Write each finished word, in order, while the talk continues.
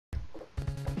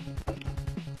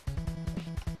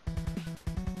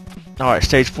Alright,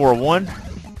 stage 401.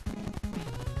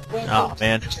 Oh,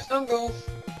 man.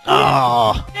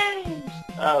 Oh.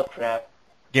 Oh, crap.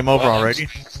 Game over already.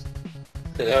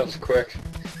 That was quick.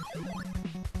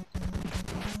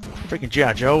 Freaking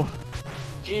G.I. Joe.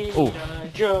 G.I.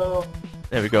 Joe.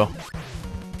 There we go.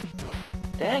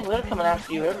 Dang, they're coming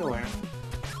after you everywhere.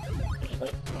 Just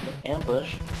like an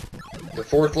ambush. The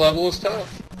 4th level is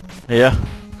tough. Yeah.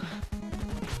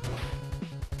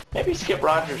 Maybe Skip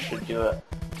Rogers should do a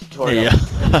tutorial.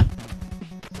 Yeah.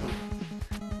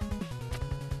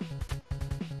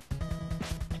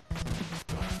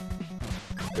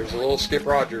 There's a little Skip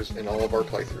Rogers in all of our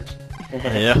playthroughs.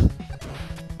 Yeah.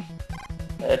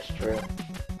 That's true.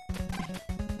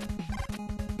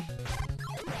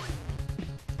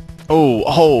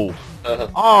 Oh.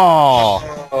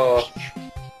 Oh.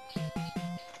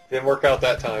 Didn't work out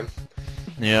that time.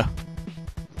 Yeah.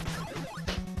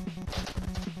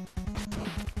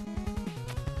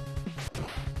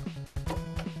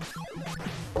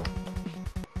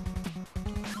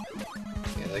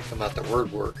 Yeah, they come out the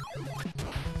word work.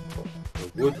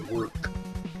 The woodwork.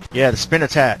 Yeah, the spin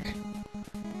attack.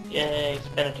 Yay,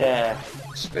 spin attack.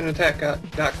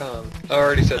 Spinattack.com. I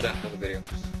already said that in the video.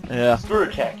 Yeah. Screw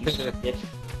attack, you bitch.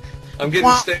 I'm getting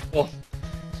Wah. stable.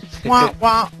 Wah,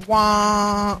 wah,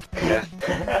 wah. Yeah.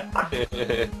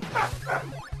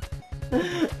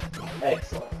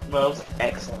 Excellent. Most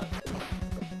excellent.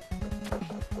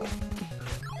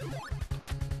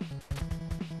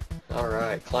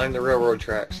 Alright, climb the railroad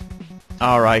tracks.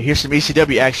 Alright, here's some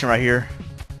ECW action right here.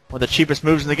 One of the cheapest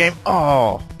moves in the game.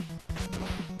 Oh.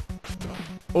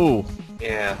 Ooh.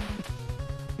 Yeah.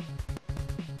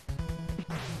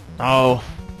 Oh.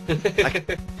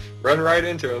 Run right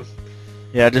into him.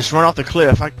 Yeah, just run off the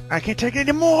cliff. I can't take it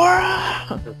anymore.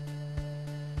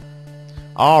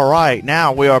 Alright,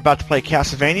 now we are about to play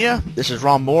Castlevania. This is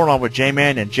Ronmower along with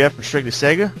J-Man and Jeff from Strictly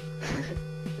Sega.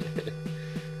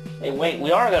 Hey, wait,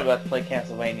 we are about to play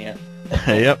Castlevania.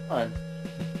 Yep. Fun.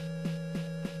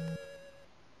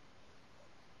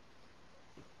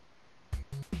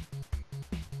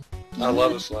 I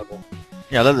love this level.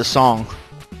 Yeah, I love the song.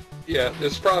 Yeah,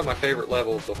 it's probably my favorite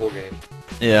level of the whole game.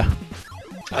 Yeah.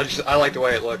 I like the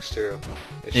way it looks too.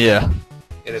 It's Yeah.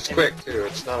 And it's quick too.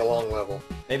 It's not a long level.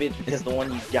 Maybe it's because the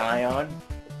one you die on?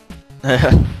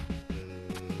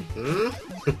 Hmm?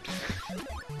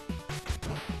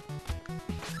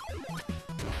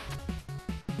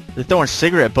 They're throwing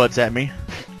cigarette butts at me.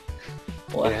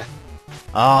 What? Yeah.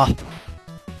 Ah.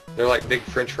 They're like big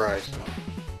French fries.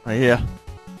 Yeah.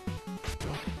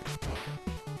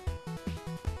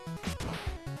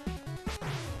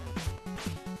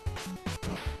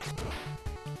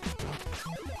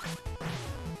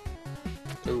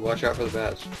 Ooh, watch out for the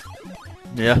bats.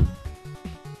 Yeah.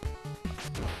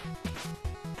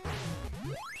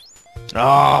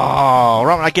 Oh,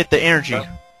 right when I get the energy.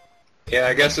 Yeah,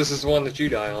 I guess this is the one that you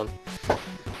die on.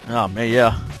 Oh, man,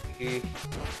 yeah.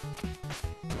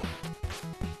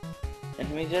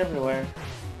 Enemies everywhere.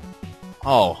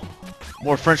 Oh.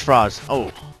 More French fries.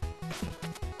 Oh.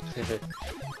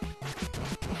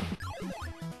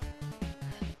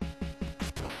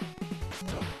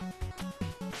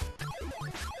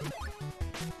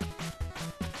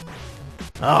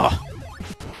 Oh.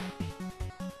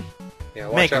 Yeah,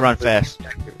 watch Make it out run for fast.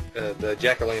 the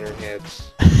jack-o'-lantern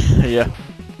heads. Yeah.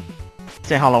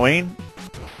 Say Halloween?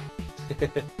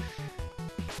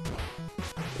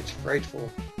 It's frightful.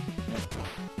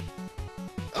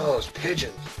 Oh, it's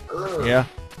pigeons. Urgh. Yeah.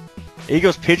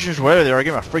 Eagles, pigeons, whatever they are,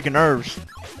 get my freaking nerves.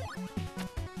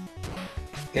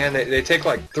 Yeah, and they take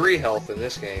like 3 health in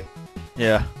this game.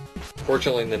 Yeah.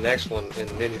 Fortunately, in the next one, in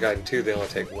Ninja Gaiden 2, they only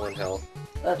take 1 health.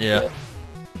 That's Yeah. good.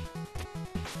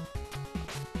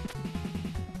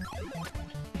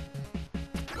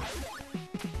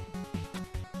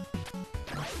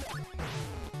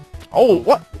 Oh,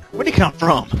 what? Where'd he come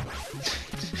from?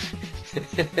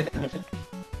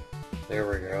 There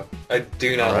we go. I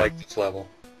do not Alright. like this level.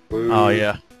 Woo. Oh,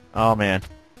 yeah. Oh, man.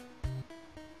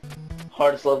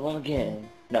 Hardest level in the game.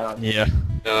 No. Yeah.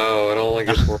 No, it only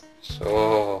gets worse.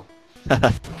 Oh,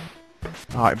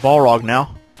 Alright, Balrog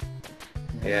now.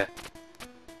 yeah.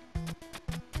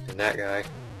 And that guy.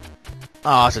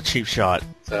 Oh, it's a cheap shot.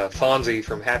 It's Fonzie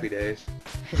from Happy Days.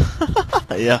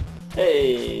 Yeah.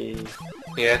 Hey.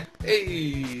 Yeah.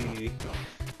 Hey.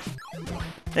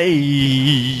 Hey.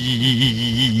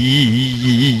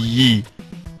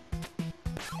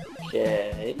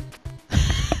 Okay.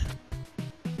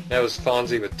 That was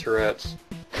Fonzie with Tourette's.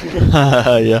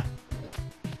 Yeah.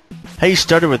 Hey, you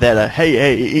started with that.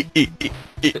 Hey.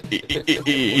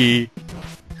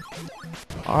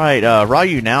 Alright,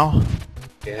 Ryu now.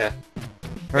 Yeah.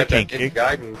 Hurricane Got that kick.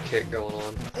 Gaiden kick going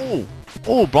on. Oh,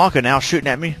 oh, Blanca now shooting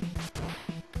at me.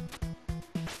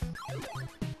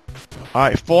 All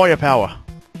right, foil power.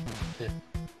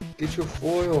 Get your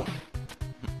foil.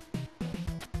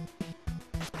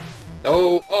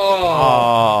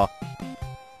 Oh!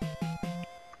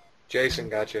 Jason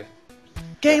got you.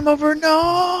 Game over.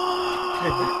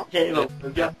 No. Game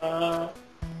over. Yeah.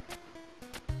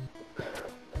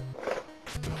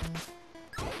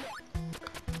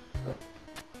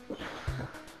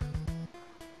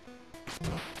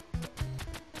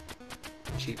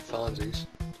 Cheap Fonzies.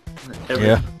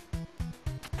 Yeah.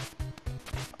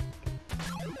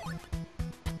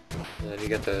 And then you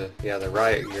got the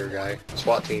riot gear guy,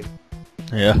 SWAT team.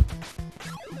 Yeah.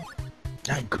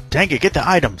 Dang it! Get the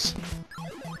items.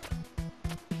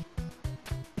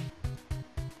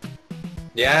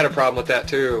 Yeah, I had a problem with that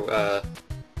too.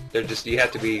 They're just, you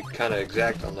have to be kind of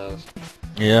exact on those.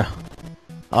 Yeah.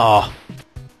 Oh.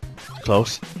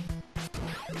 Close.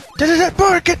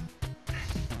 Burn it!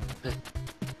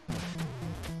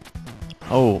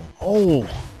 Oh. Oh.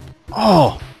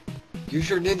 Oh. Use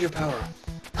your ninja power.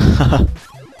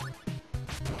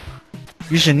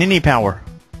 Use your ninny power.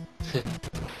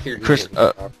 Your Chris,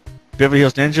 ninja power. Beverly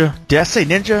Hills Ninja? Did I say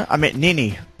ninja? I meant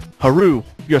ninny. Haru,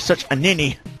 you're such a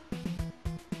ninny.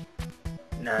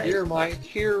 Nice. You're my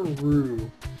hero.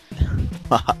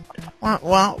 Wah,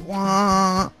 wah,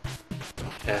 wah.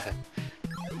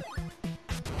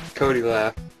 Cody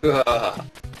laughed.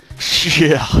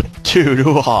 Yeah, dude.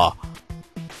 Wah.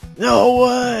 No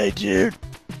way, dude.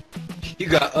 You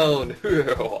got owned.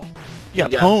 Yeah, You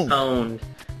got boom. owned.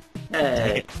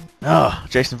 Hey. Oh,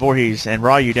 Jason Voorhees and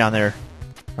Ryu down there.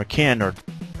 Or Ken, or...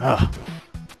 One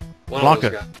Blanca. of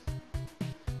those guys.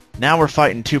 Now we're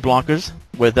fighting two Blancas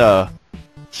with,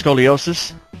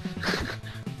 scoliosis.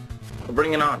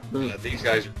 Bring it on. Yeah, these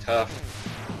guys are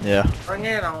tough. Yeah. Bring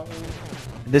it on.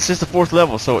 This is the 4th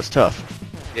level, so it's tough.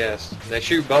 Yes. They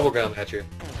shoot bubblegum at you.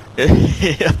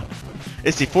 Yeah.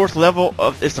 It's the 4th level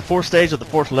of... It's the 4th stage of the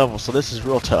 4th level, so this is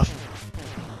real tough.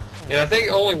 And I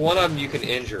think only one of them you can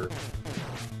injure.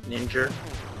 Ninja.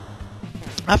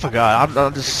 I forgot.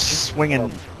 I'm just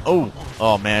swinging... Oh.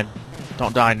 Oh, man.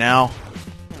 Don't die now.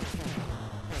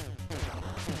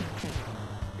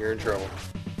 You're in trouble.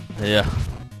 Yeah.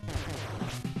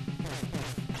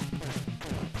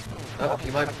 Oh,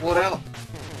 you might pull it out.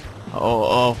 Oh,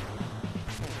 oh.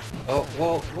 Oh,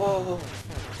 whoa, whoa.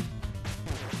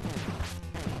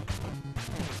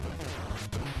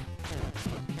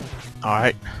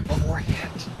 Alright. One more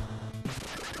hit.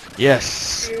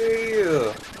 Yes.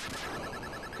 Yeah.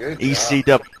 Good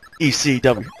job. ECW.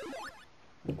 ECW.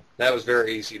 That was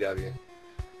very ECW.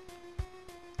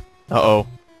 Uh-oh.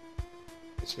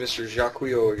 It's Mr.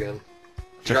 Jacquio again.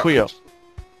 Jacquio.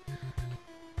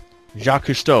 Jacques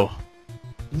Cousteau.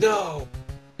 No!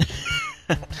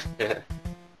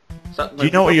 Do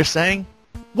you know what you're saying?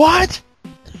 What?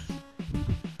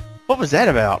 What was that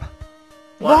about?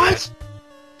 What?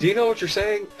 Do you know what you're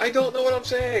saying? I don't know what I'm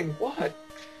saying. What?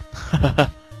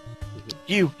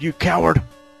 You coward.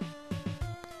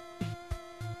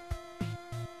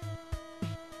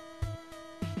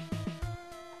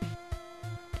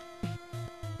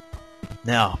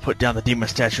 Now, put down the demon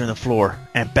statue on the floor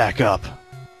and back up.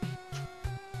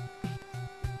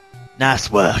 Nice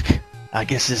work. I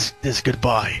guess this is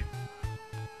goodbye.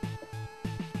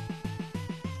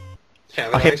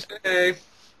 Have a Okay. nice day.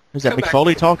 Is that Come Mick back.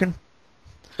 Foley talking?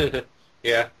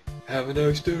 Yeah. Have a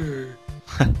nice day.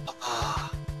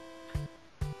 Ah.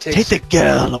 Take the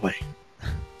girl away.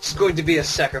 It's going to be a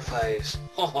sacrifice.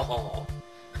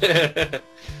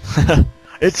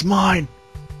 It's mine.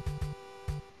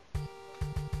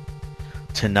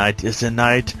 Tonight is the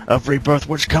night of rebirth,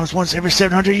 which comes once every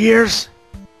 700 years.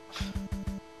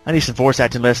 I need some voice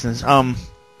acting lessons.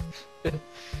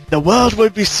 The world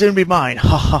would soon be mine.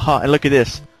 Ha ha ha! And look at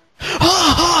this.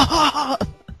 Ha ha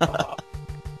ha!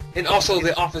 And also,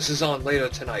 The Office is on later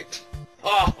tonight.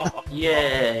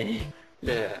 Yay.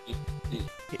 Yeah.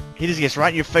 He just gets right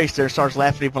in your face there and starts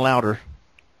laughing even louder.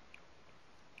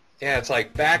 Yeah, it's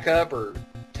like back up or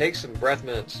take some breath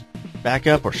mints. Back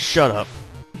up or shut up.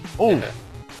 Oh, Yeah.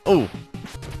 oh. Ooh,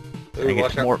 Dang it,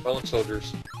 watch out more- for bone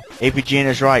soldiers. APGN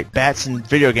is right. Bats and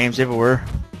video games everywhere.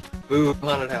 Boo,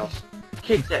 haunted house.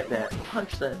 Kick that bat.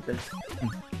 Punch that bat.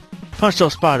 Punch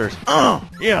those spiders.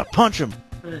 Yeah, punch them.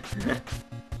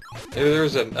 Maybe there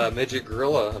was a midget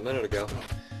gorilla a minute ago.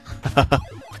 I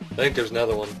think there's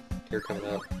another one here coming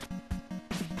up.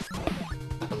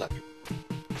 I'm not-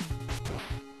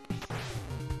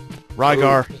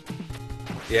 Rygar. Ooh.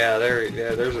 Yeah,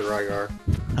 there's a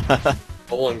Rygar.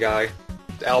 Olin guy.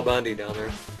 It's Al Bundy down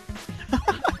there.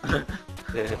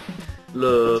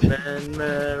 Love and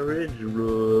marriage,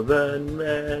 love and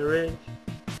marriage.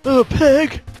 Oh,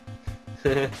 pig!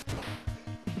 There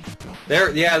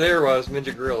it was,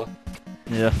 midget gorilla.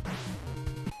 Yeah.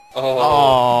 Oh.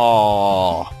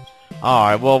 Oh.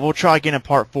 Alright, well, we'll try again in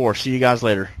part 4. See you guys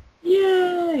later.